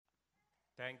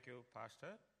Thank you,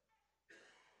 Pastor,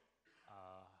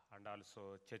 and also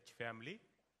church family,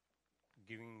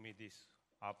 giving me this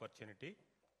opportunity.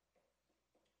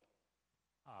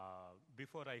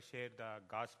 Before I share the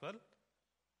gospel,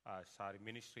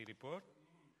 ministry report,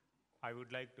 I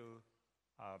would like to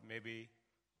maybe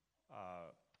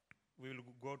we will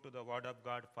go to the Word of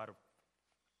God for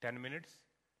 10 minutes.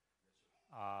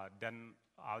 Then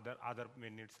other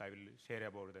minutes I will share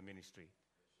about the ministry.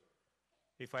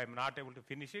 If I am not able to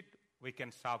finish it, we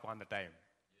can stop on the time.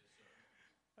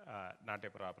 Not a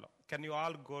problem. Can you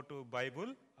all go to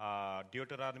Bible,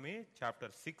 Deuteronomy chapter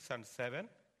 6 and 7.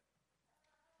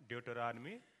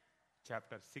 Deuteronomy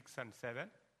chapter 6 and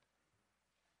 7.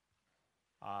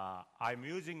 I'm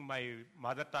using my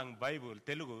mother tongue Bible,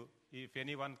 Telugu. If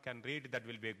anyone can read, that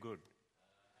will be good.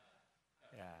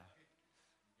 Yeah.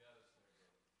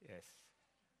 Yes.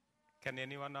 Can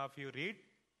anyone of you read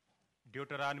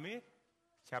Deuteronomy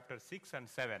chapter 6 and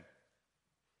 7?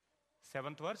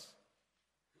 7th verse?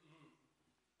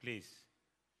 Please.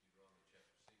 Deuteronomy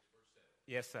chapter 6, verse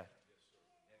 7. Yes, sir. Yes, sir.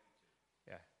 Happy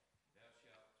to. Yeah. Thou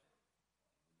shalt.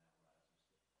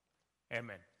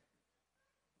 Amen.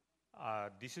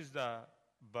 This is the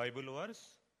Bible verse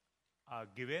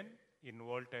given in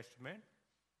Old Testament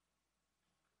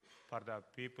for the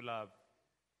people of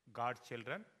God's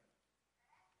children.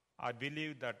 I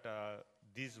believe that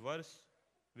this verse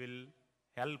will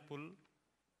helpful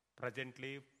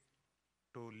presently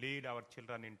to lead our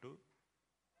children in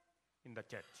the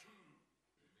church.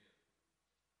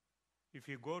 If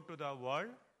you go to the world,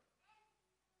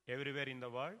 everywhere in the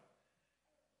world,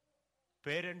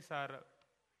 parents are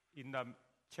in the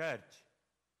church,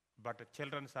 but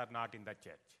children are not in the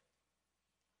church.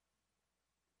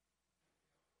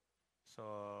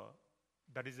 So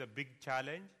that is a big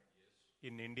challenge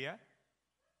in India.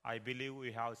 I believe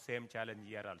we have same challenge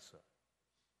here also.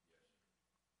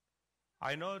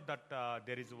 I know that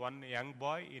there is one young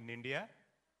boy in India.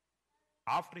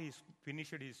 After he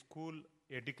finished his school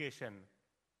education,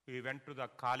 he went to the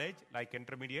college, like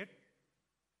intermediate.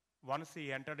 Once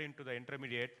he entered into the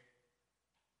intermediate,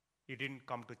 he didn't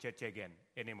come to church again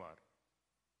anymore.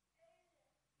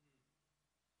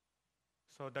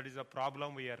 So that is a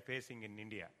problem we are facing in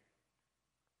India.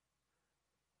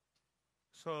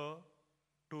 So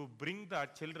to bring the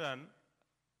children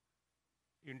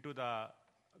into the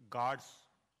God's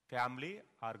family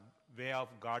or way of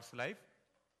God's life,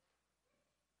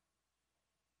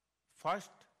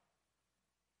 first,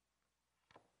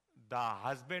 the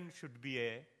husband should be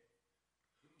a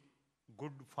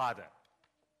good father.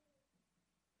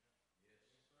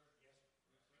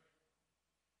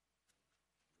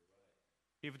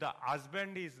 If the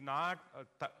husband is not,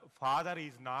 father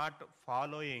is not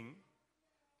following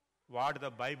what the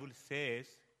Bible says,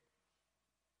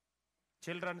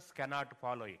 children cannot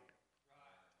follow it.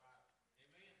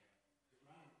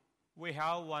 We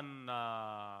have one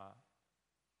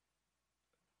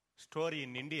story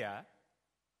in India.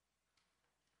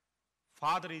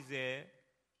 Father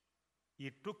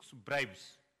he took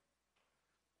bribes.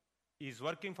 He is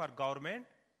working for government.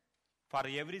 For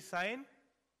every sign,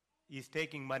 he is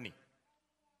taking money.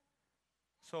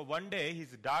 So one day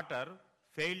his daughter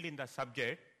failed in the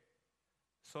subject.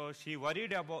 So she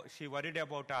worried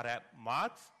about her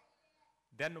marks.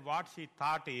 Then what she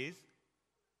thought is,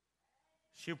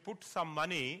 she put some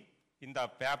money in the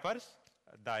papers,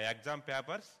 the exam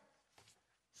papers.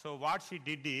 So what she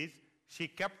did is, she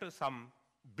kept some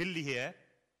bill here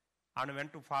and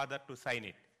went to father to sign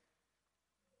it.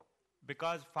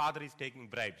 Because father is taking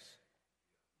bribes.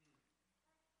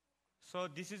 So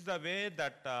this is the way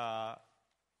that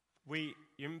we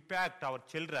impact our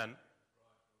children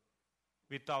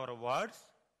with our words,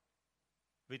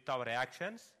 with our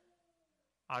actions,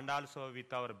 and also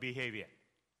with our behavior.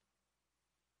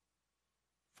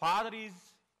 Father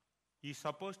is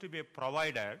supposed to be a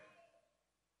provider.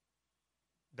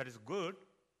 That is good,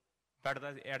 but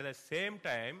at the same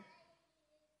time,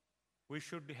 we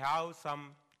should have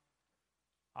some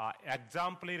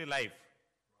exemplary life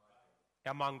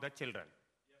among the children.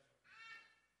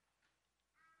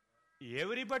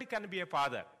 Everybody can be a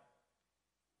father.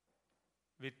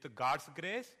 With God's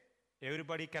grace,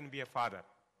 everybody can be a father.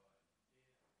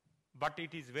 But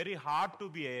it is very hard to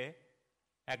be an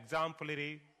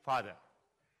exemplary father.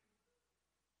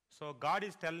 So God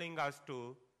is telling us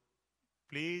to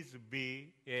please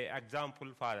be an example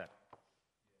father.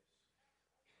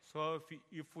 So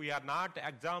if we are not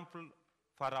example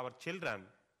for our children,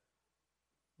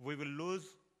 we will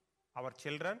lose our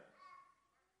children.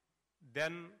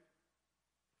 Then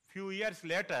few years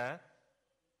later,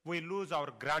 we lose our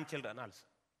grandchildren also.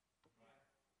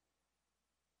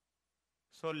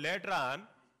 So later on,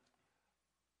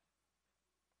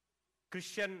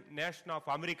 Christian nation of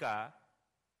America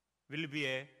will be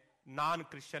a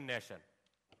non-Christian nation.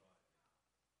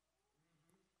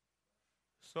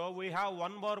 So we have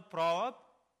one more proverb.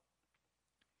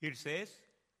 It says,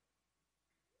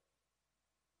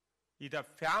 if the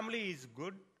family is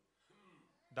good,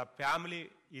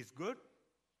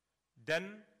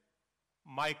 then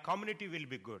my community will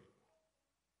be good.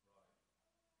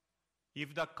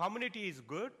 If the community is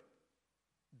good,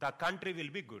 the country will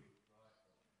be good.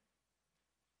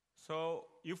 So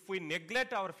if we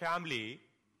neglect our family,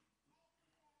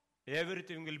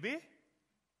 everything will be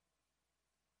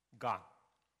gone,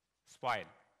 spoiled.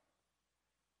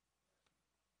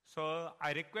 So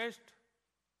I request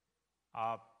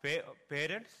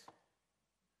parents,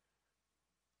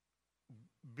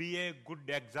 be a good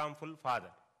example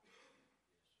father.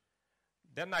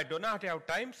 Then I do not have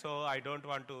time, so I don't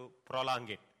want to prolong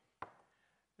it.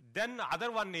 Then other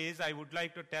one is, I would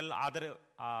like to tell other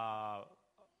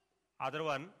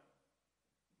one,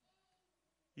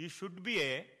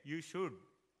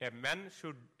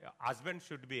 husband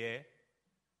should be a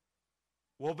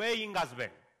obeying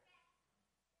husband.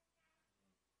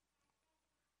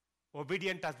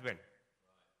 Obedient husband.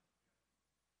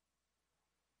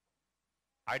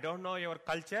 I don't know your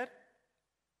culture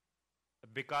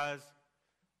because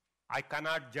I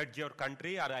cannot judge your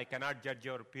country or I cannot judge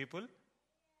your people.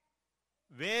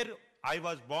 Where I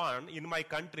was born, in my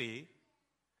country,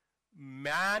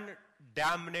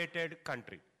 man-dominated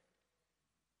country.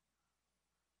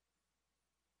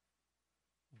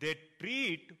 They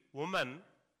treat woman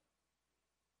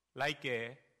like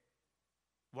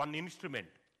one instrument,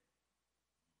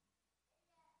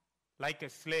 like a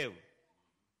slave.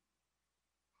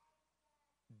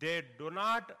 They do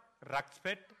not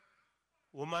respect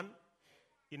woman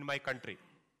in my country.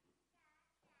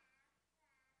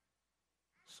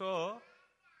 So,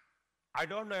 I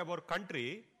don't know about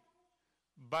country,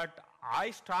 but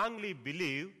I strongly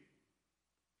believe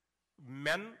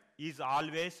men is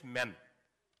always men.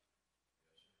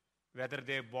 Whether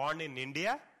they are born in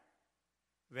India,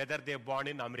 whether they are born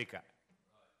in America.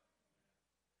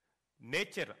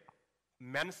 Nature,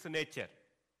 men's nature.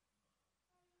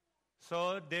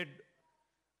 So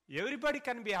everybody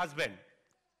can be husband,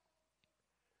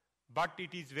 but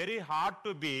it is very hard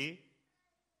to be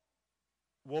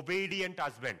obedient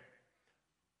husband.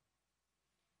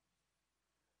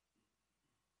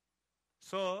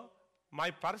 So my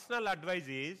personal advice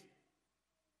is,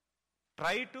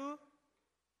 try to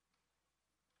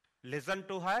listen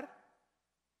to her,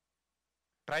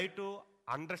 try to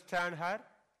understand her,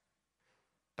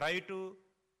 try to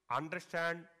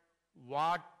understand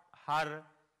what her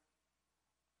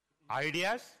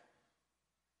ideas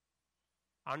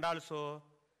and also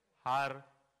her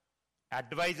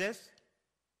advices,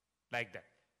 like that.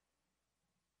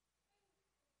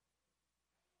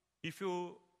 If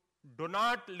you do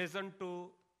not listen to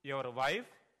your wife,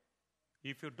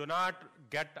 if you do not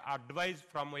get advice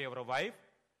from your wife,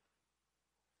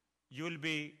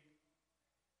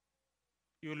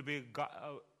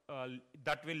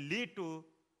 that will lead to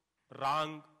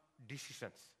wrong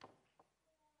decisions.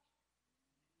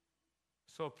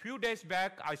 So few days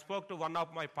back, I spoke to one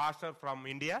of my pastors from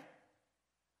India.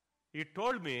 He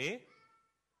told me,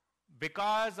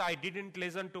 because I didn't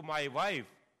listen to my wife,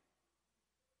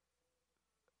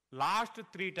 last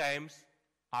 3 times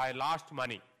I lost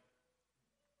money.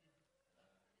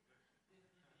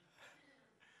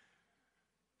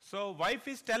 So wife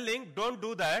is telling, don't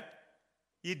do that.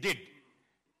 He did.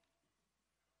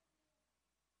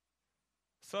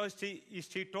 So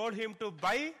she told him to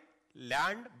buy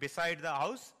land beside the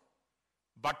house,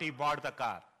 but he bought the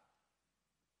car.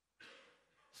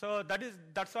 So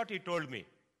that's what he told me.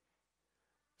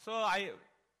 So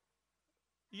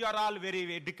you are all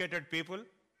very educated people.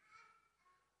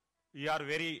 You are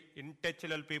very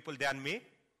intellectual people than me.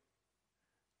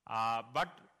 But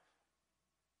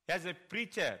as a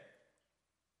preacher,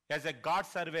 as a God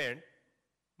servant,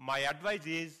 my advice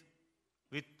is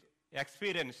with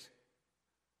experience.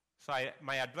 So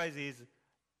my advice is,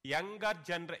 younger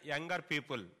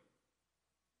people,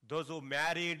 those who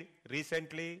married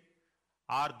recently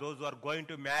or those who are going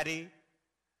to marry,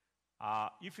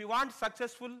 if you want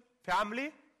successful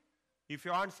family, if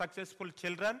you want successful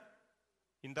children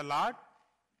in the Lord,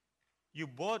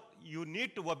 you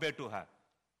need to obey to her.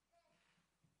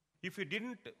 If you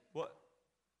didn't,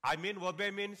 obey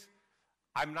means,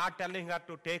 I'm not telling her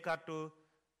to take her to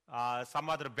some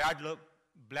other bad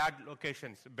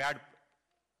locations, bad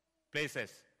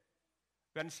places.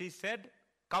 When she said,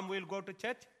 come, we'll go to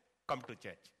church, come to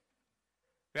church.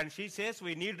 When she says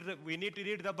we need to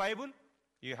read the Bible,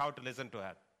 you have to listen to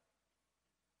her.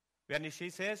 When she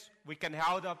says we can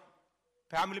have the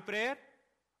family prayer,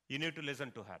 you need to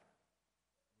listen to her.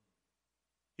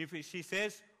 If she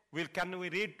says, can we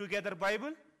read together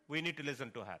Bible, we need to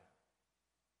listen to her.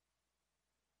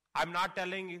 I'm not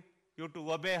telling you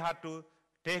to obey her, to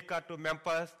take her to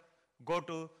Memphis, go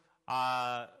to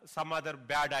some other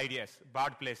bad ideas,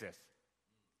 bad places.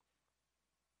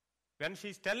 When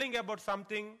she's telling about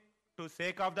something to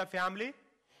sake of the family,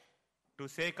 to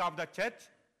sake of the church,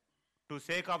 to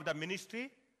sake of the ministry,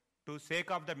 to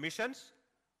sake of the missions,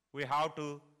 we have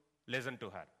to listen to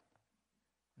her.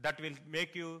 That will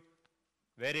make you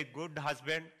very good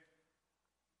husband.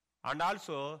 And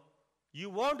also, you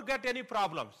won't get any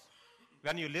problems.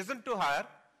 When you listen to her,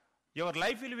 your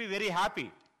life will be very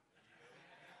happy.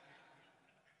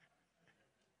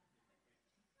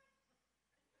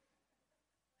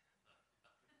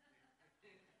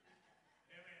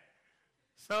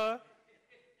 So,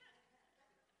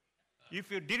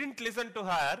 if you didn't listen to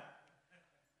her,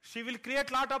 she will create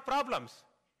a lot of problems.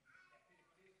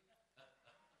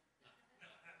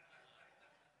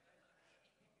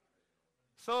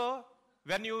 So,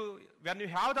 when you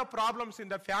have the problems in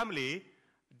the family,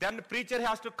 then the preacher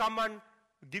has to come and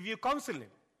give you counseling.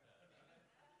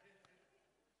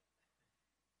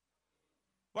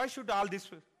 Why should all this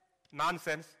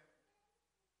nonsense?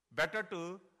 Better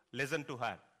to listen to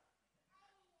her.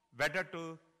 Better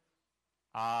to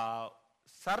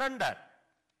surrender.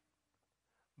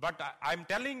 But I'm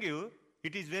telling you,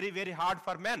 it is very, very hard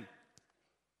for men.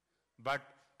 But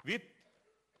with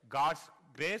God's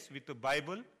grace, with the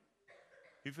Bible,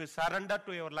 if you surrender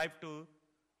to your life to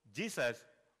Jesus,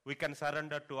 we can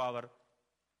surrender to our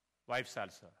wives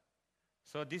also.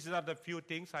 So these are the few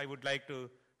things I would like to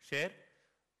share.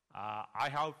 I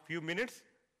have few minutes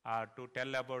to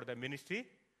tell about the ministry.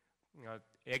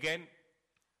 Again,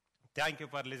 thank you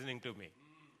for listening to me.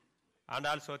 And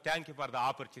also thank you for the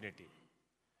opportunity.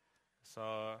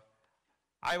 So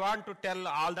I want to tell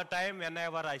all the time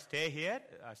whenever I stand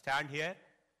here,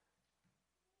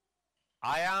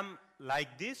 I am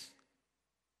like this.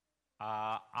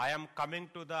 I am coming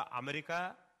to the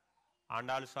America, and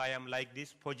also I am like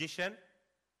this position,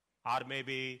 or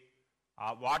maybe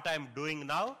what I am doing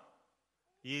now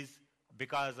is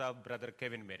because of Brother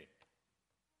Kevin Merritt.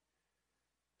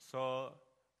 So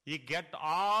he get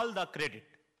all the credit.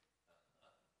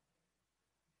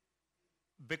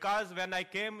 Because when I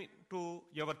came to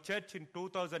your church in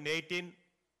 2018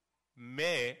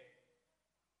 May,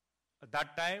 at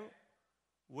that time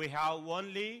we have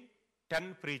only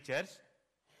 10 preachers.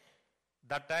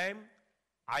 That time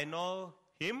I know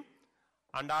him,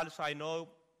 and also I know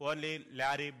only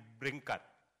Larry Brinker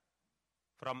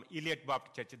from Elliott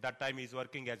Baptist Church. That time he is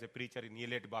working as a preacher in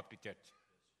Elliott Baptist Church.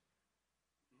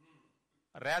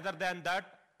 Rather than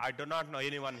that, I do not know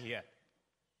anyone here.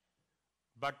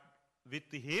 But with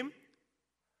him,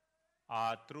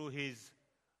 through his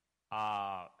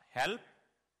help,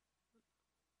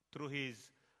 through his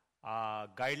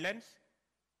guidelines,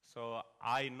 so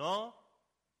I know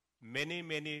many,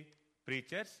 many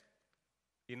preachers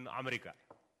in America.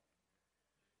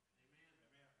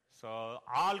 So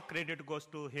all credit goes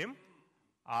to him.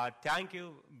 Thank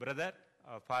you, brother,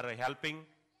 for helping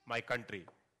my country.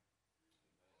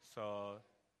 So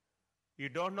you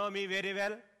don't know me very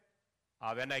well.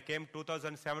 When I came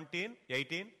 2017,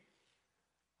 18,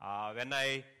 when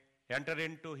I entered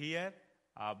into here,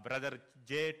 Brother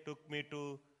Jay took me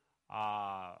to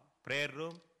prayer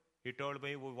room. He told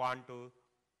me, we want to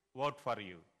vote for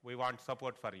you. We want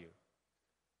support for you.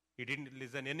 He didn't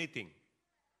listen anything.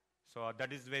 So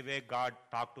that is the way God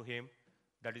talked to him.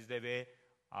 That is the way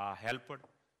helped.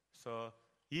 So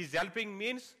his helping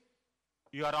means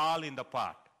you are all in the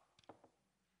part.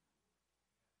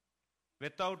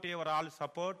 Without your all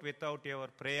support, without your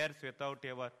prayers, without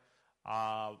your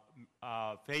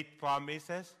faith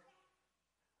promises,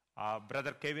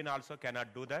 Brother Kevin also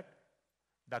cannot do that.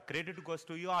 The credit goes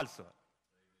to you also,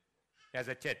 as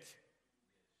a church.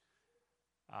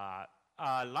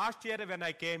 Last year when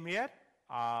I came here,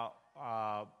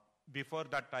 before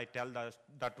that I tell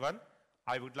that one,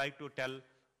 I would like to tell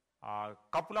a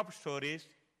couple of stories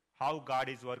how God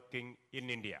is working in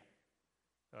India.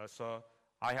 So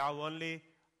I have only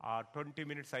 20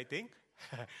 minutes, I think.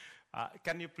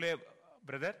 Can you play,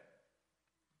 brother?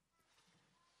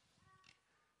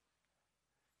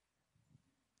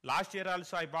 Last year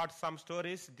also I bought some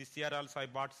stories. This year also I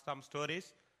bought some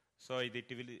stories. So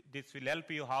this will help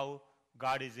you how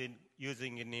God is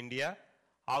using in India,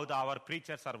 how our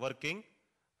preachers are working.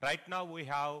 Right now we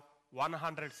have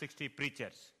 160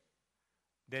 preachers.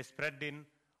 They spread in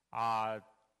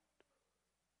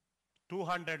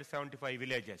 275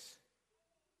 villages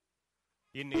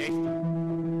in 8.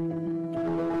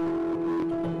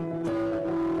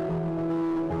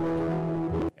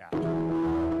 Yeah.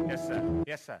 Yes, sir.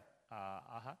 Yes, sir.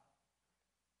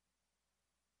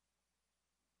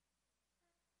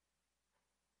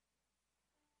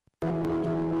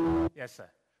 Yes, sir.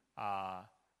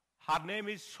 Her name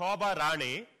is Shobha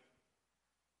Rani.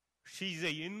 She is a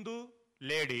Hindu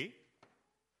lady.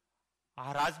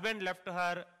 Her husband left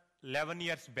her 11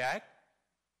 years back.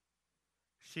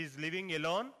 She is living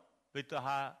alone with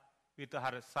her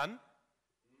son.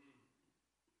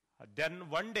 Then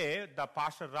one day, the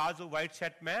Pastor Raju White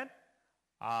Shirt man,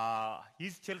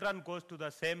 his children goes to the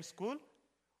same school.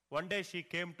 One day she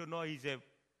came to know he's a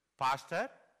pastor.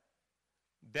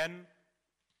 Then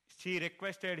she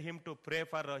requested him to pray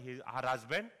for her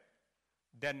husband.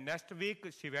 Then next week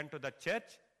she went to the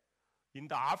church.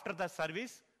 After the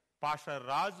service, Pastor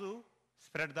Raju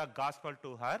spread the gospel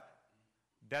to her.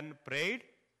 Then prayed.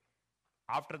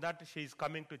 After that, she is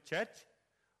coming to church.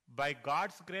 By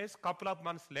God's grace, couple of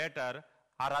months later,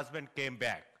 her husband came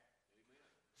back.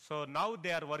 So now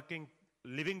they are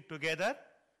living together.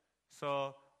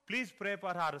 So please pray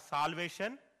for her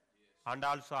salvation and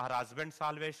also her husband's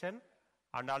salvation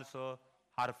and also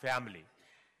her family.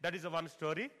 That is one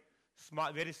story,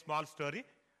 very small story.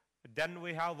 Then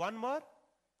we have one more.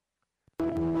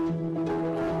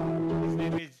 His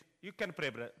name is, you can play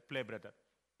brother.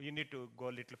 You need to go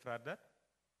a little further.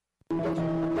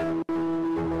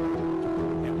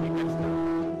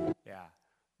 Yeah.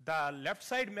 The left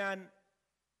side man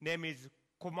name is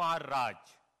Kumar Raj.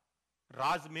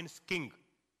 Raj means king.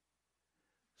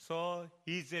 So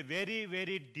he is a very,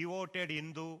 very devoted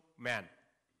Hindu man.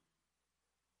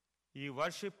 He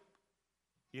worships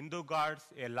Hindu gods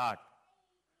a lot.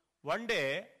 One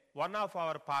day, one of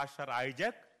our pastor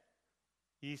Isaac,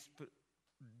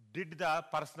 did the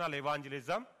personal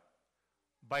evangelism.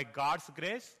 By God's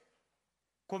grace,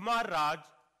 Kumar Raj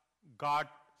got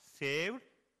saved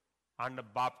and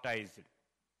baptized.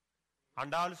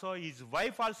 And also his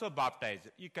wife also baptized.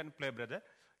 You can play, brother.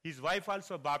 His wife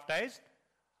also baptized.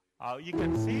 You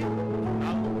can see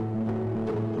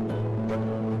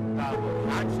now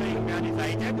the hand-showing man is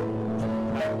Isaac.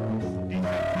 This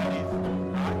man is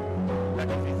Raj. That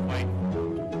is his wife.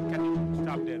 Can you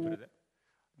stop there, brother?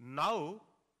 Now,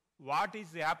 what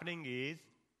is happening is,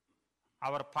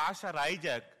 our Pastor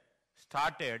Isaac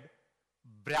started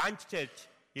branch church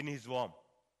in his home.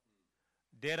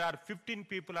 There are 15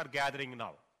 people are gathering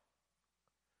now.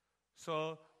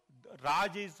 So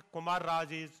Kumar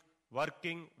Raj is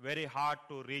working very hard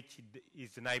to reach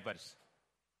his neighbors.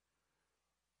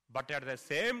 But at the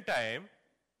same time,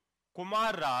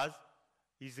 Kumar Raj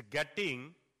is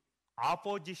getting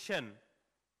opposition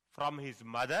from his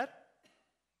mother,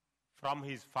 from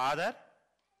his father,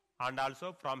 and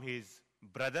also from his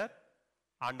brother,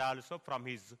 and also from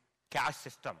his caste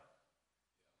system.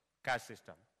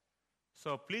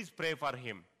 So please pray for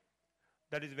him.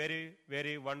 That is very,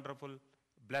 very wonderful,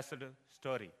 blessed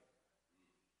story.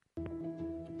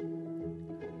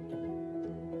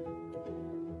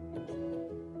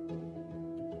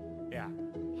 Yeah.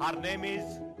 Her name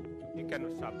is, you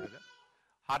can stop, brother.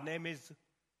 Her name is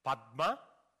Padma.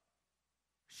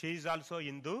 She is also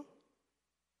Hindu.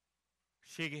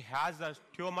 She has a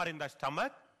tumor in the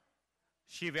stomach.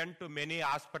 She went to many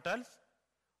hospitals.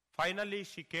 Finally,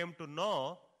 she came to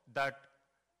know that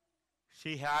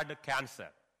she had cancer.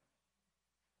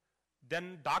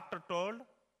 Then doctor told,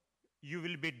 you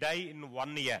will be die in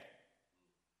 1 year.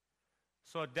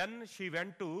 So then she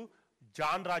went to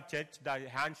John Raj Church. The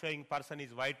hand-showing person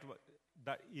is white.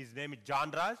 His name is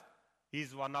John Raj. He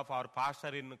is one of our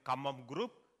pastor in Khammam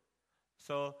group.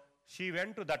 So she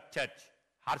went to that church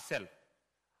herself.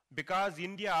 Because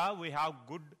India, we have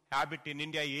good habit in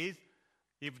India is,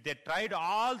 if they tried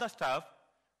all the stuff,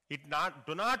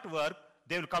 do not work,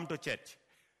 they will come to church.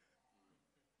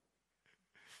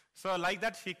 So like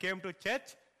that, she came to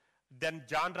church. Then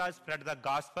John Raj spread the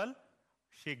gospel.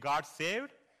 She got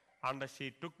saved and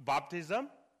she took baptism.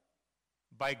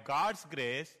 By God's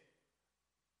grace,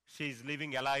 she is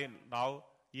living alive now,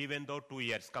 even though 2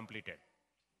 years completed.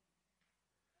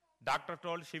 Doctor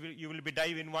told you will be die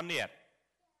in 1 year.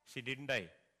 She didn't die.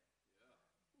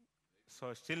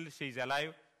 So still she is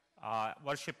alive,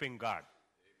 worshipping God.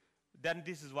 Then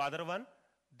this is the other one.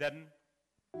 Then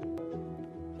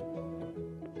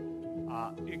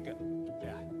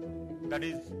that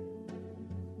is,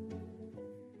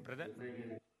 brother,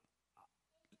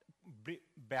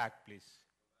 back please.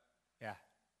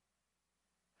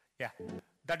 Yeah.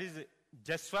 That is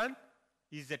Jaswant.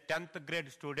 He is a 10th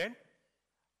grade student.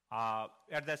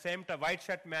 At the same time, white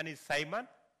shirt man is Simon.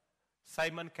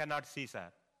 Simon cannot see,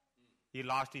 sir. He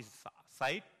lost his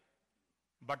sight,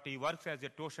 but he works as a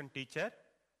tuition teacher.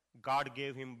 God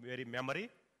gave him very memory.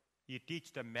 He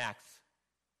teaches the maths.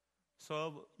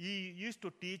 So he used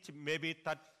to teach maybe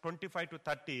 25 to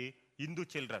 30 Hindu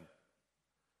children.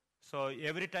 So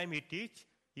every time he teach,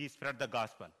 he spread the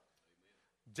gospel.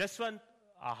 Jaswant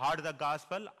heard the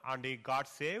gospel and he got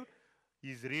saved.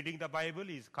 He is reading the Bible.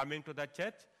 He is coming to the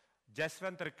church.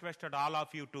 Jaswant requested all of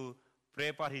you to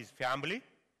pray for his family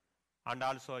and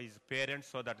also his parents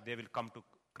so that they will come to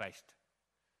Christ.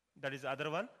 That is the other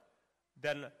one.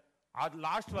 Then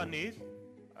last one is,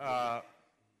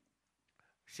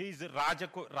 she is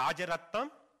Rajaratnam.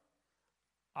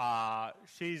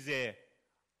 She is a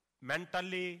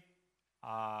mentally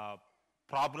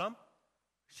problem.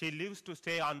 She lives to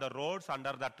stay on the roads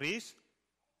under the trees.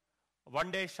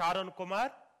 One day Sharon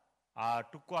Kumar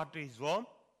took her to his home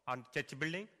and church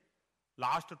building.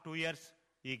 Last 2 years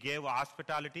he gave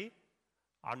hospitality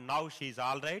and now she is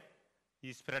all right.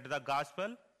 He spread the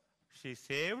gospel. She is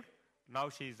saved. Now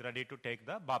she is ready to take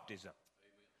the baptism.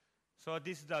 Amen. So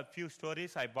this is the few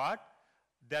stories I bought.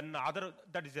 Then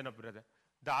that is enough, brother.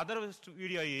 The other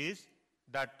video is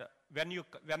that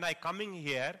when I coming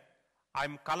here,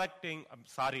 I'm collecting,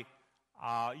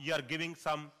 you are giving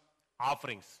some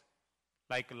offerings,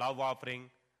 like love offering.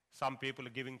 Some people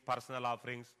giving personal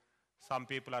offerings. Some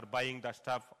people are buying the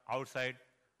stuff outside.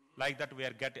 Like that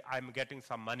I'm getting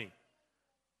some money.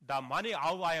 The money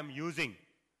how I am using.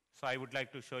 So I would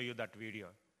like to show you that video.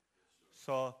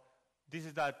 So this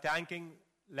is the thanking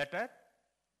letter,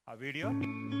 a video.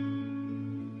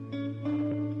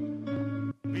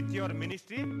 With your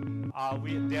ministry,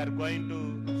 they are going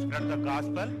to spread the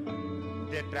gospel.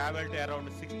 They traveled around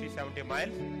 60-70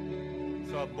 miles.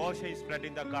 So Moshe is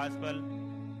spreading the gospel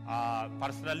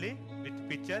personally with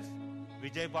pictures.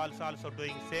 Vijay Bal is also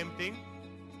doing same thing.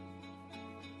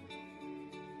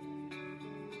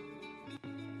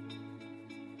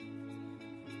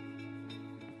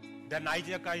 Then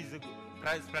Isaac is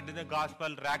spreading the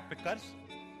gospel rag pickers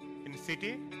in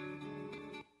city.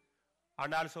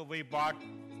 And also we bought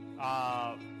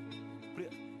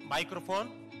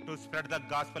microphone to spread the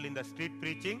gospel in the street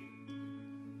preaching.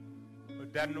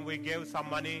 Then we gave some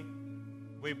money.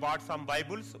 We bought some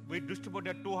Bibles. We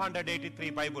distributed 283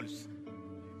 Bibles.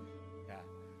 Yeah.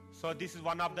 So this is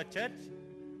one of the church.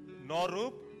 No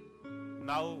roof.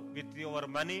 Now with your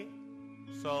money,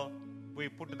 so we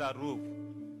put the roof.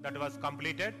 That was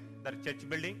completed, the church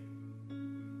building.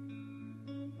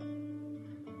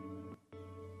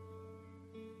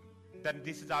 Then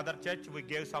this is the other church. We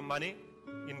gave some money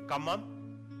in Khammam.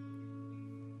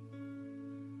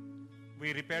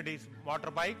 We repaired his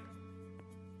motorbike.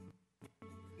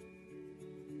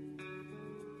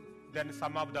 Then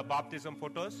some of the baptism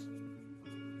photos.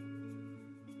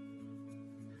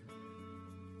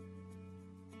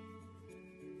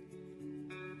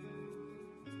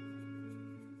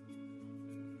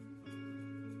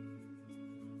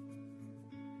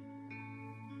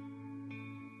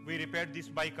 We repaired this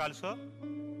bike also.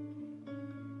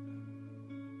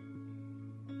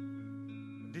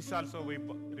 This also we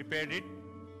repaired it.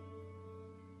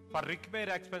 For repair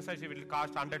expenses, it will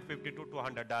cost $150 to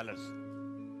 $200.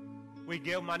 We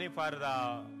gave money for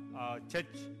the church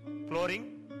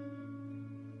flooring.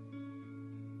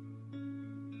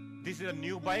 This is a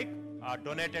new bike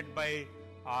donated by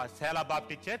Sela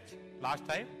Baptist Church last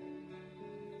time.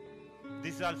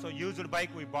 This is also used bike.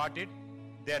 We bought it.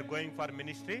 They are going for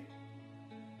ministry.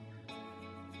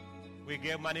 We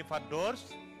gave money for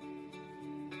doors.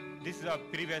 This is a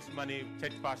previous money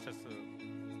church pastors.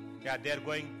 They are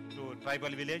going to tribal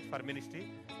village for ministry.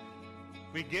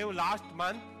 We gave last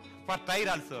month for tire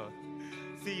also.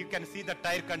 See, you can see the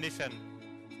tire condition.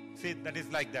 See, that is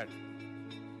like that.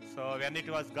 So when it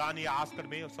was gone, he asked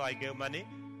me, so I gave money.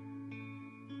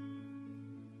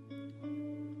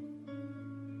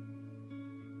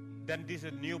 Then this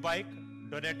is a new bike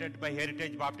donated by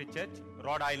Heritage Baptist Church,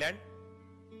 Rhode Island.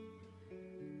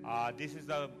 This is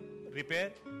the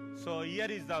repair. So here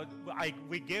is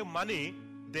we gave money.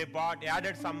 They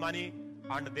added some money,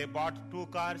 and they bought 2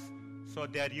 cars. So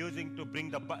they are using to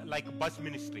bring the bus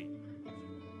ministry.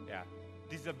 Yeah,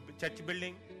 this is a church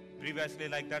building. Previously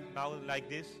like that, now like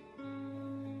this.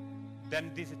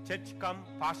 Then this church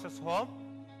pastor's home.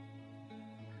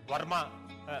 Varma,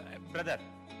 brother,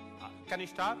 can you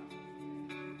stop?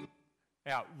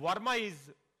 Yeah, Varma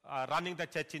is running the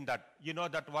church in that. You know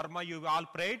that Varma, you all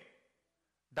prayed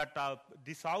that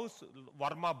this house,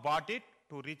 Varma bought it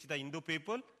to reach the Hindu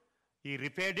people. He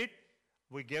repaired it.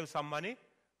 We gave some money.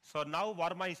 So now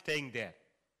Varma is staying there.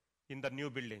 in the new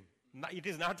building. It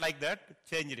is not like that,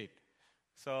 change it.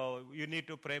 So you need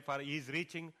to pray for, he is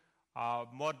reaching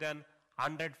more than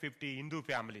 150 Hindu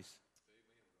families.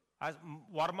 As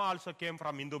Varma also came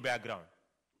from Hindu background.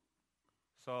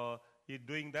 So he is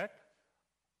doing that.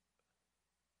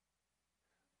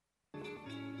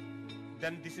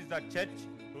 Then this is the church,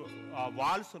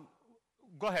 walls,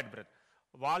 go ahead brother.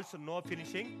 Walls no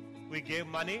finishing, we gave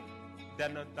money,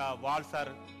 then the walls are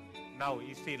now,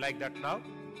 you see like that now.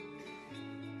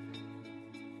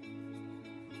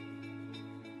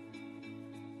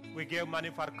 We gave money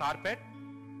for carpet.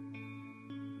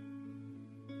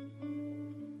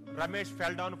 Ramesh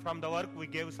fell down from the work, we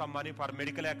gave some money for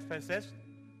medical expenses,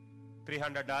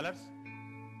 $300.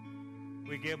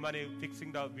 We gave money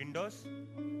fixing the windows.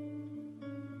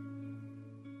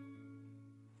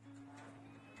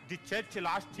 The church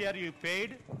last year you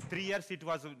paid, 3 years it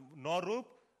was no roof.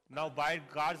 Now by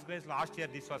God's grace last year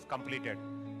this was completed.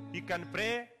 You can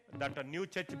pray that a new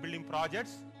church building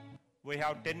projects, we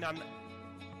have 10,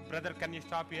 brother can you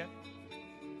stop here?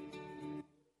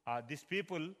 These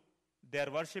people, they are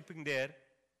worshipping there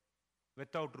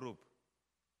without roof.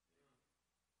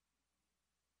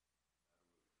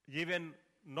 Even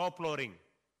no flooring.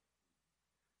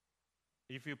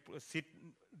 If you sit,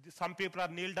 some people are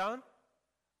kneel down,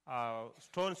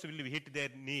 stones will hit their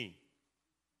knee.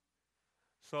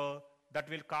 So that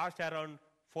will cost around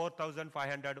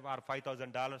 $4,500 or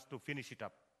 $5,000 to finish it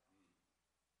up.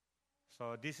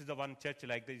 So this is the one church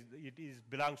like this. It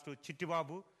belongs to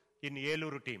Chittibabu in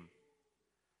Eluru team.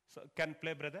 So can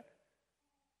play brother?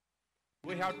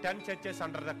 We have 10 churches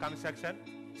under the construction.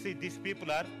 See, these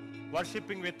people are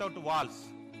worshipping without walls.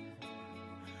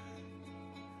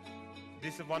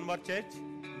 This is one more church.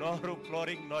 No roof,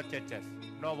 flooring, no churches,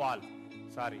 no wall.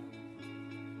 Sorry.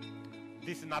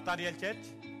 This is Nathaniel Church.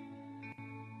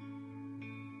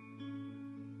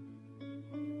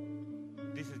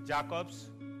 This is Jacob's.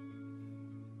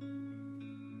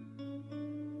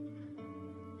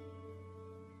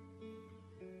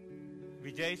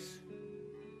 Vijay's.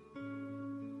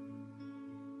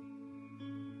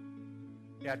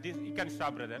 Yeah, this you can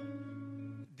stop, brother.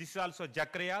 This is also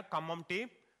Jacria, Kammam team.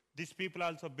 These people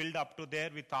also build up to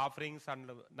there with offerings and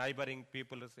neighboring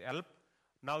people's help.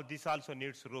 Now this also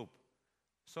needs roof.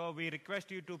 So we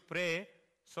request you to pray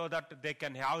so that they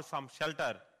can have some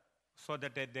shelter, so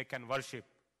that they can worship.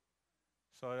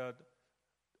 So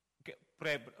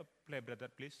play brother,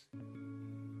 please.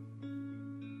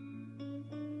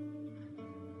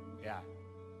 Yeah.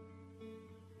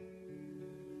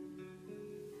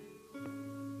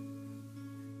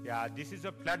 Yeah, this is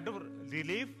a flood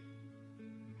relief.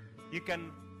 You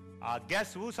can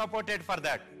guess who supported for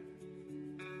that.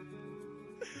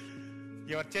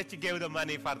 Your church gave the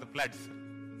money for the floods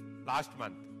last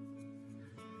month.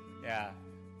 Yeah.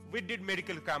 We did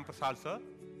medical camps also.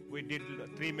 We did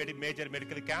 3 major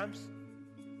medical camps.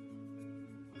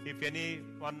 If any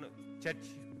one church,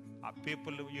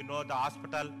 people, you know, the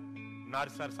hospital,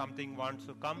 nurse or something wants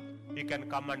to come, you can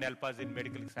come and help us in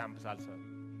medical camps also.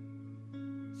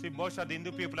 See, most of the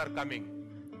Hindu people are coming.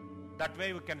 That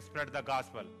way we can spread the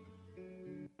gospel.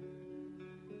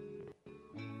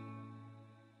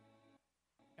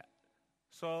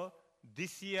 So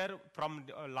this year, from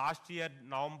last year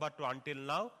November to until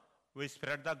now, we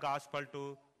spread the gospel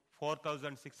to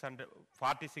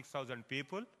 46,000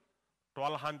 people,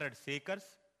 1,200 seekers,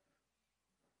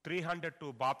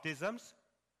 302 baptisms.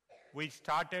 We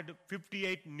started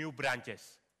 58 new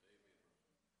branches.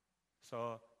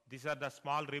 So these are the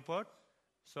small report.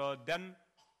 So then,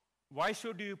 why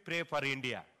should you pray for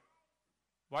India?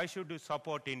 Why should you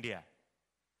support India?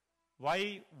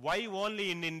 Why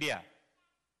only in India?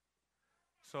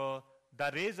 So the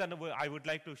reason I would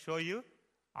like to show you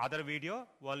other video,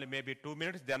 only maybe 2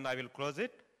 minutes, then I will close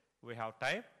it. We have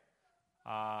time.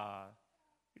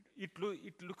 It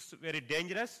looks very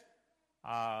dangerous.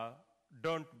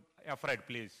 Don't afraid,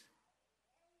 please.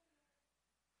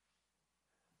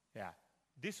 Yeah,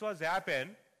 this was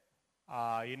happened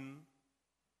in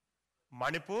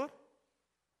Manipur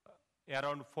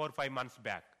around 4 or 5 months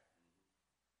back.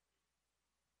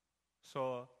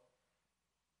 So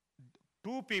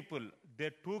 2 people,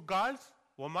 they're 2 girls,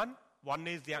 woman. One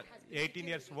is 18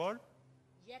 years old.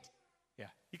 Yet,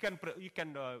 Yeah, you can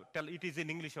tell it is in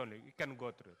English only. You can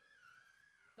go through.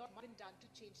 not been done to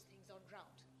change things on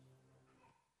ground.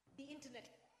 The internet,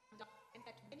 and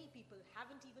that many people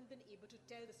haven't even been able to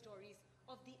tell the stories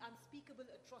of the unspeakable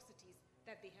atrocities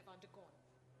that they have undergone.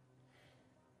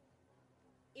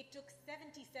 It took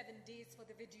 77 days for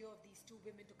the video of these 2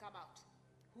 women to come out.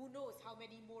 Who knows how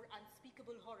many more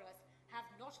unspeakable horrors have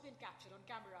not been captured on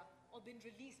camera or been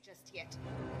released just yet.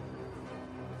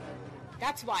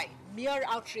 That's why mere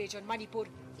outrage on Manipur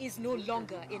is no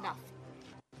longer enough.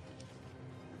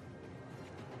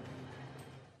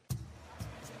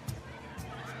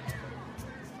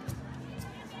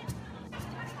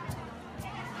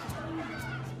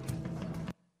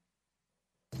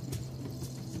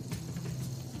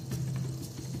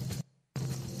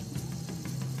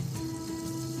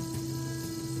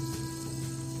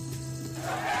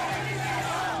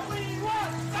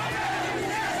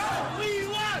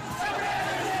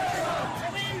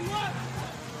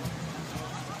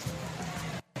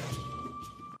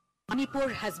 Manipur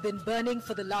has been burning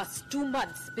for the last 2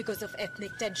 months because of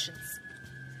ethnic tensions.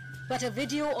 But a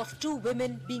video of 2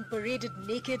 women being paraded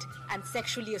naked and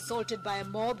sexually assaulted by a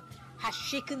mob has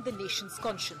shaken the nation's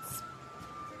conscience.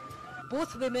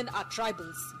 Both women are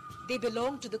tribals. They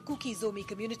belong to the Kuki Zomi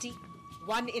community,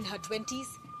 one in her 20s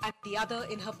and the other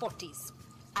in her 40s,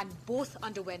 and both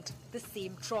underwent the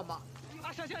same trauma.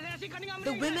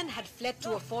 The women had fled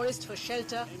to a forest for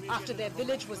shelter after their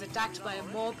village was attacked by a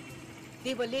mob.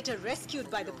 They were later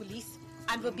rescued by the police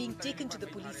and were being taken to the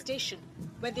police station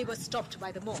when they were stopped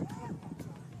by the mob.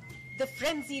 The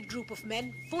frenzied group of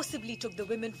men forcibly took the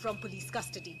women from police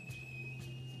custody.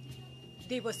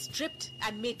 They were stripped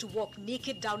and made to walk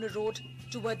naked down a road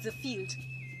towards a field.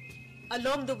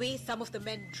 Along the way, some of the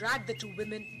men dragged the 2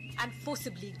 women and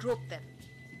forcibly groped them.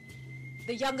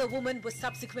 The younger woman was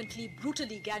subsequently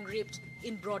brutally gang raped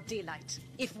in broad daylight.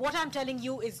 If what I'm telling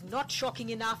you is not shocking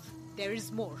enough, there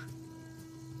is more.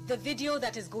 The video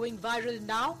that is going viral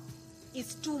now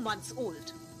is 2 months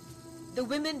old. The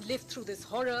women lived through this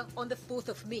horror on the 4th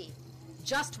of May,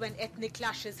 just when ethnic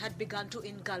clashes had begun to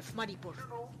engulf Manipur.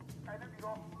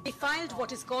 They filed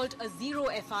what is called a zero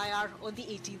FIR on the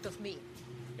 18th of May.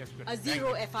 Yes, good. A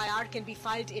zero FIR can be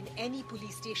filed in any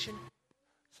police station.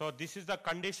 So this is the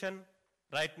condition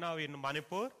right now in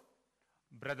Manipur.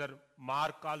 Brother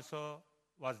Mark also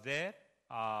was there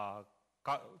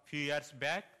few years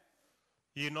back.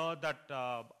 You know that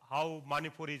how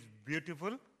Manipur is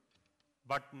beautiful,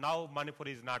 but now Manipur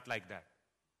is not like that.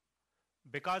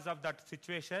 Because of that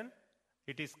situation,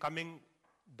 it is coming,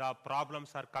 the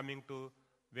problems are coming to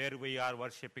where we are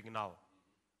worshipping now.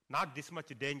 Not this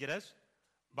much dangerous,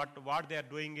 but what they are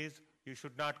doing is, you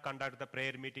should not conduct the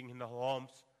prayer meeting in the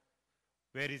homes.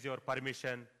 Where is your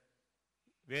permission?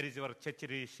 Where is your church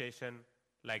registration?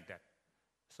 Like that.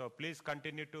 So please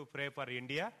continue to pray for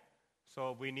India.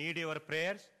 So we need your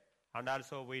prayers, and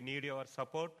also we need your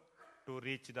support to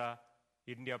reach the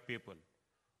India people.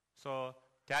 So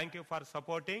thank you for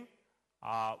supporting.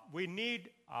 We need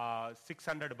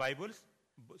 600 Bibles.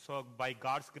 So by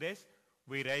God's grace,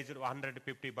 we raised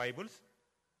 150 Bibles.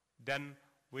 Then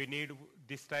we need,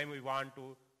 this time we want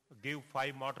to give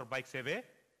 5 motorbikes away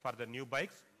for the new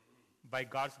bikes. By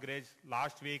God's grace,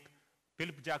 last week,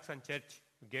 Philip Jackson Church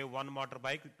gave 1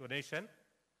 motorbike donation.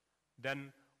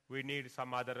 Then we need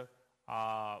some other,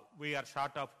 we are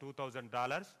short of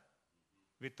 $2,000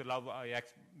 with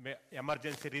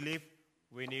emergency relief.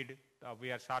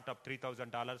 We are short of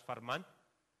 $3,000 per month.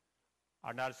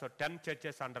 And also 10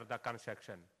 churches under the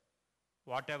construction.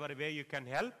 Whatever way you can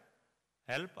help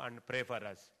and pray for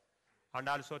us. And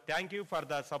also thank you for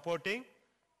the supporting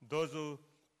those who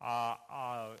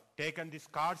taken these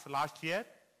cards last year.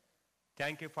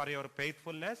 Thank you for your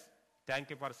faithfulness. Thank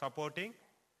you for supporting.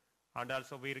 And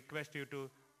also we request you to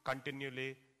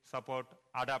continually support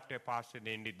Adopt a Pastor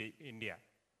in India.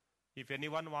 If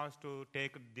anyone wants to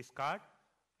take this card,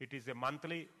 it is a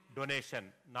monthly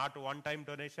donation, not one-time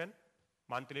donation.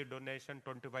 Monthly donation,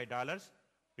 $25.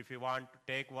 If you want to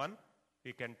take one,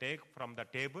 you can take from the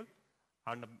table.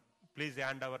 And please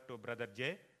hand over to Brother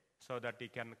Jay so that he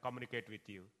can communicate with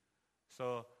you.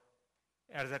 So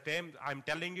at the time, I'm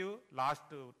telling you, last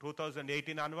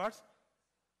 2018 onwards,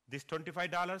 this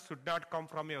 $25 should not come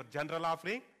from your general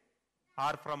offering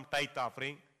or from tithe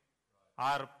offering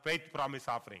or faith promise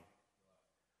offering.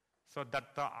 So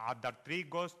that the tree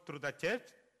goes through the church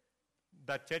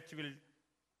will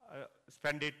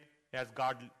spend it as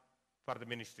God for the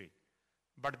ministry.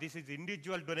 But this is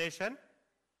individual donation.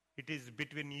 It is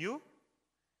between you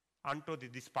unto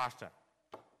this pastor.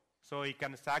 So he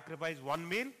can sacrifice 1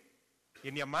 meal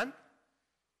in a month.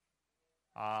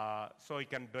 So he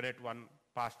can donate 1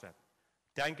 pastor.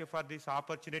 Thank you for this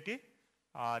opportunity.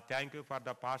 Thank you for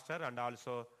the pastor and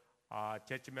also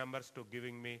church members to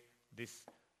giving me this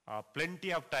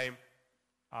plenty of time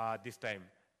this time.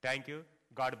 Thank you.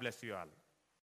 God bless you all.